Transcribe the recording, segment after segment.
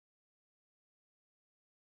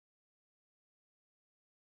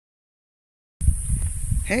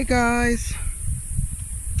Hey guys,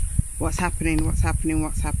 what's happening?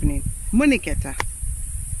 Money getter.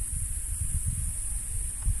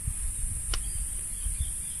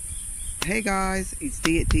 Hey guys, it's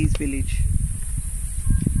D at D's Village.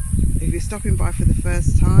 If you're stopping by for the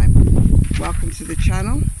first time, welcome to the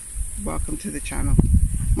channel.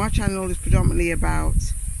 My channel is predominantly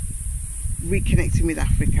about reconnecting with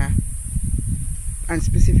Africa, and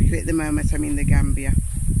specifically at the moment I'm in the Gambia.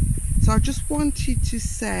 So I just wanted to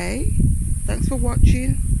say thanks for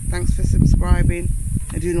watching, thanks for subscribing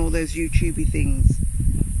and doing all those YouTubey things.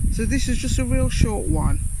 So this is just a real short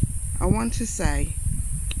one. I want to say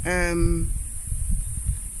this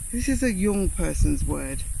is a young person's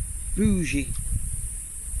word, bougie.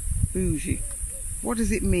 What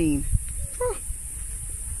does it mean?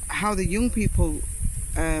 How the young people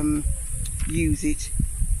use it,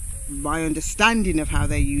 my understanding of how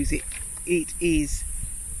they use it, it is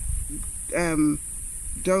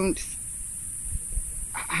don't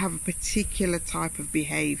have a particular type of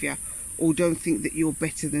behavior, or don't think that you're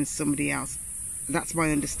better than somebody else. That's my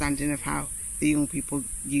understanding of how the young people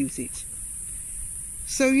use it.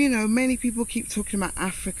 So, you know, many people keep talking about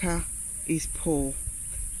Africa is poor,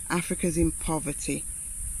 Africa's in poverty,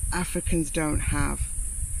 Africans don't have,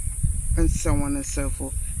 and so on and so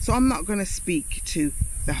forth. So I'm not going to speak to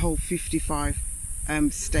the whole 55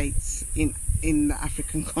 states in the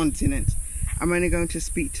African continent. I'm only going to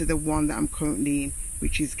speak to the one that I'm currently in,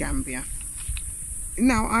 which is Gambia.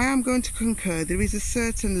 Now, I am going to concur there is a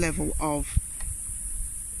certain level of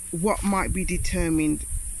what might be determined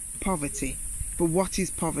poverty. But what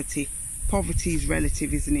is poverty? Poverty is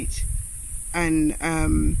relative, isn't it? And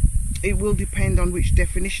it will depend on which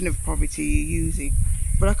definition of poverty you're using.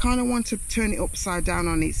 But I kind of want to turn it upside down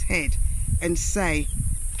on its head and say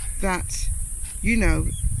that, you know,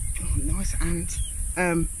 oh, nice ant.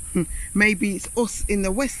 Maybe it's us in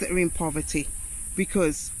the West that are in poverty,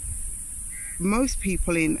 because most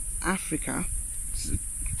people in Africa,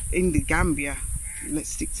 in the Gambia, let's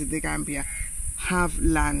stick to the Gambia, have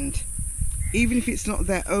land. Even if it's not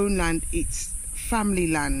their own land, it's family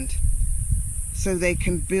land. So they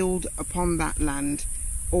can build upon that land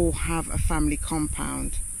or have a family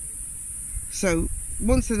compound. So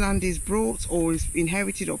once the land is brought or is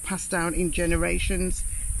inherited or passed down in generations,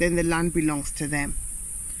 then the land belongs to them.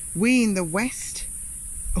 We in the West,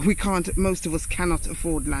 most of us cannot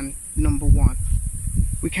afford land, number one.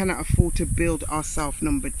 We cannot afford to build ourselves,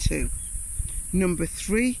 number two. Number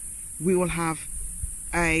three, we will have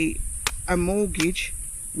a mortgage,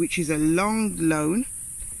 which is a long loan.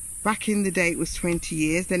 Back in the day it was 20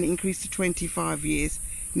 years, then it increased to 25 years.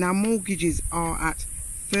 Now mortgages are at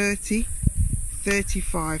 30,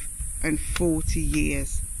 35 and 40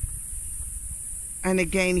 years. And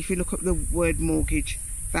again, if you look up the word mortgage,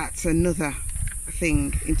 that's another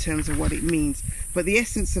thing in terms of what it means. But the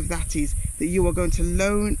essence of that is that you are going to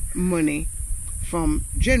loan money from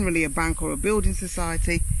generally a bank or a building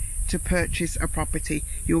society to purchase a property.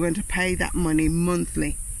 You're going to pay that money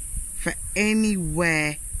monthly for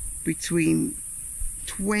anywhere between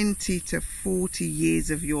 20 to 40 years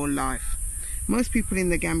of your life. Most people in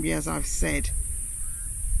the Gambia, as I've said,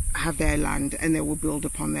 have their land and they will build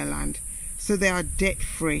upon their land. So they are debt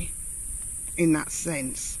free in that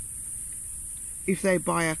sense. If they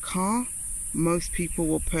buy a car, most people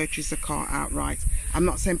will purchase a car outright. I'm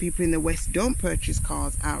not saying people in the West don't purchase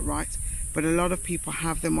cars outright, but a lot of people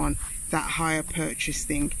have them on that hire purchase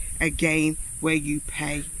thing, again, where you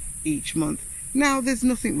pay each month. Now, there's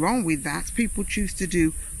nothing wrong with that. People choose to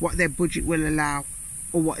do what their budget will allow,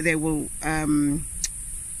 or what they will,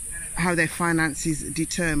 how their finances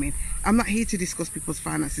determine. I'm not here to discuss people's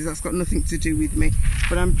finances. That's got nothing to do with me.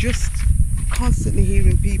 But I'm just constantly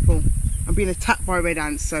hearing people. I'm being attacked by red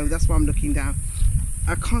ants, so that's why I'm looking down.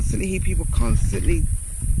 I constantly hear people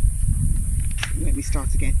let me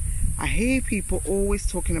start again. I hear people always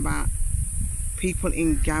talking about people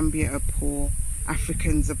in Gambia are poor,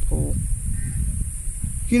 Africans are poor.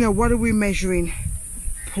 You know, what are we measuring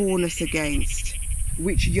poorness against?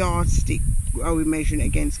 Which yardstick are we measuring it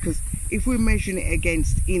against? Because if we're measuring it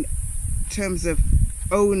against in terms of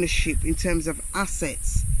ownership, in terms of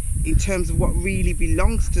assets, in terms of what really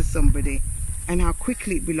belongs to somebody and how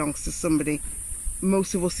quickly it belongs to somebody,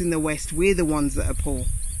 most of us in the West, we're the ones that are poor.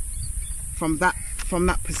 From that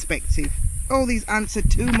perspective, oh, these ants are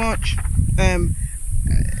too much. We're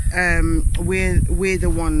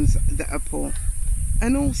the ones that are poor.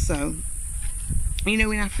 And also, you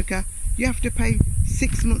know, in Africa you have to pay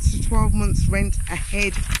 6 months to 12 months rent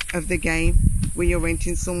ahead of the game when you're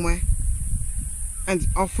renting somewhere, and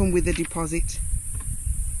often with a deposit.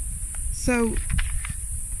 So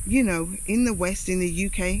you know, in the West, in the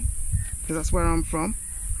UK, because that's where I'm from,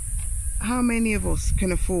 how many of us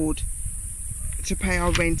can afford to pay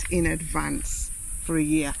our rent in advance for a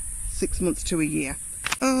year, 6 months to a year?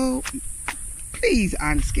 Oh, please,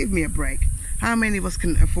 Ants, give me a break. How many of us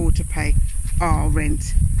can afford to pay our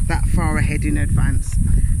rent that far ahead in advance?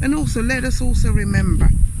 And also, let us also remember,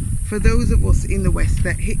 for those of us in the West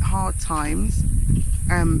that hit hard times,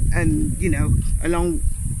 and you know, along,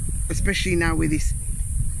 especially now with this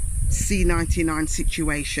C99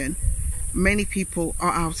 situation, many people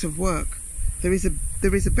are out of work. There is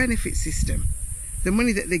a benefit system. The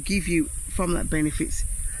money that they give you from that benefits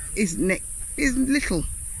is little,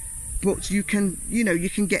 but you can, you know, you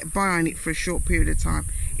can get by on it for a short period of time.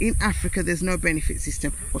 In Africa, there's no benefit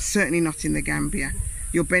system, or certainly not in the Gambia.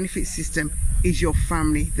 Your benefit system is your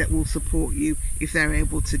family that will support you if they're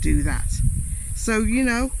able to do that. So, you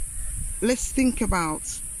know, let's think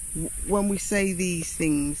about, when we say these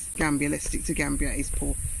things, Gambia, let's stick to Gambia is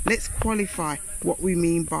poor. Let's qualify what we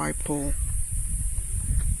mean by poor,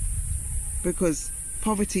 because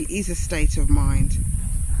poverty is a state of mind.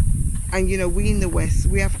 And you know, we in the West,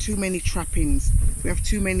 we have too many trappings, we have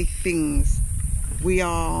too many things. We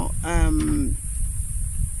are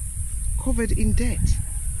covered in debt.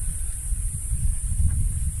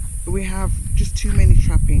 We have just too many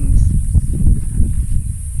trappings.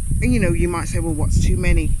 And you know, you might say, well, what's too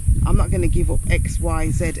many? I'm not going to give up X,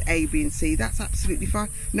 Y, Z, A, B and C. That's absolutely fine.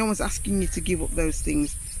 No one's asking you to give up those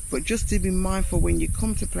things. But just to be mindful when you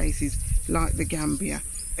come to places like the Gambia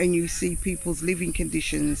and you see people's living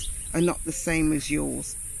conditions are not the same as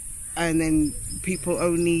yours, and then people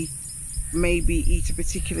only maybe eat a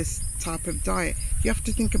particular type of diet, you have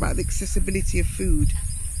to think about the accessibility of food,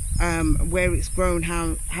 where it's grown,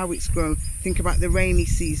 how it's grown. Think about the rainy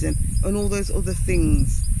season and all those other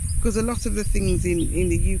things, because a lot of the things in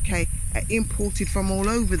the UK are imported from all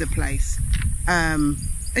over the place. And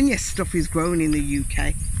yes, stuff is grown in the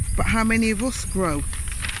UK, but how many of us grow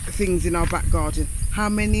things in our back garden? How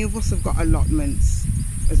many of us have got allotments,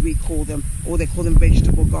 as we call them, or they call them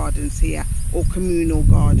vegetable gardens here, or communal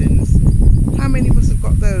gardens? How many of us have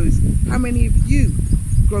got those? How many of you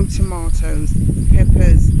grow tomatoes,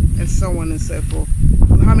 peppers, and so on and so forth?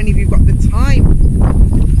 How many of you got the time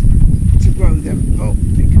to grow them? Oh,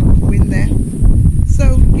 they can't go in there.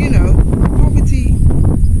 So, you know, poverty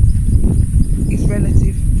is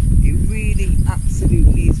relative. It really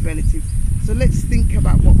absolutely is relative. So let's think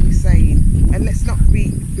about what we're saying, and let's not be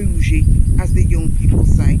bougie, as the young people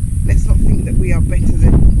say. Let's not think that we are better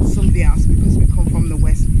than somebody else because we come from the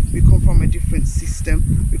West. We come from a different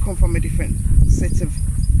system. We come from a different set of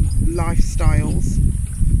lifestyles.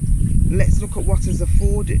 Let's look at what has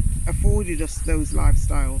afforded us those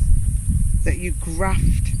lifestyles. That you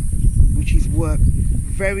graft, which is work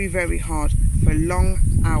very, very hard for long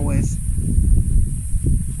hours,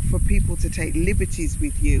 for people to take liberties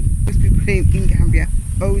with you. Most people in Gambia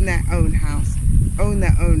own their own house, own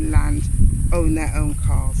their own land, own their own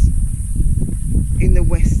cars. In the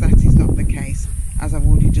West, that is not the case, as I've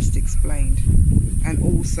already just explained. And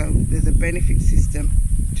also, there's a benefit system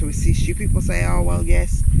to assist you. People say, oh, well,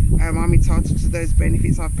 yes, I'm entitled to those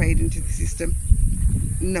benefits, I've paid into the system.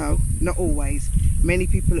 No, not always. Many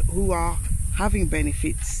people who are having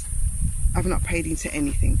benefits have not paid into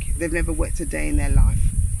anything. They've never worked a day in their life.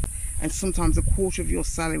 And sometimes a quarter of your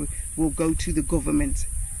salary will go to the government,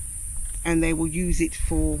 and they will use it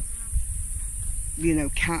for, you know,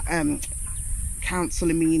 council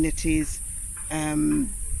amenities, and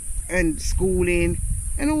schooling,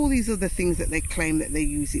 and all these other things that they claim that they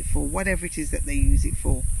use it for, whatever it is that they use it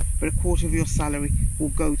for. But a quarter of your salary will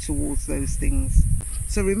go towards those things.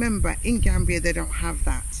 So remember, in Gambia they don't have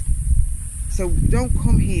that. So don't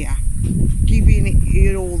come here giving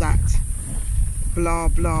it all that blah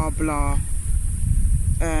blah blah,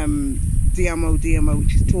 DMO,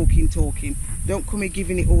 which is talking. Don't come here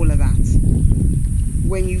giving it all of that,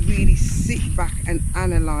 when you really sit back and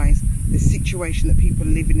analyse the situation that people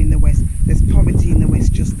are living in the West. There's poverty in the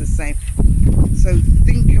West just the same. So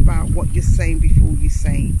think about what you're saying before you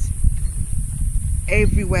say it.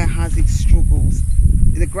 Everywhere has its struggles.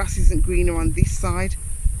 The grass isn't greener on this side,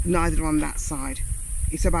 neither on that side.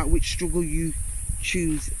 It's about which struggle you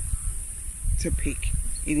choose to pick,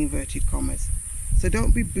 in inverted commas. So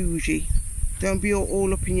don't be bougie. Don't be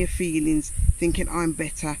all up in your feelings, thinking I'm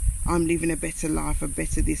better, I'm living a better life, a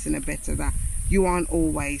better this and a better that. You aren't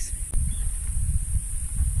always.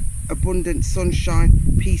 Abundant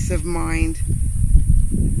sunshine, peace of mind,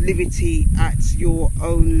 liberty at your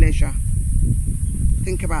own leisure.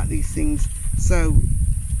 Think about these things. So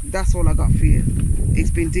that's all I got for you.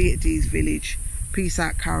 It's been D at D's Village. Peace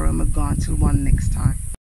out, Kairo. I'm gone till one next time.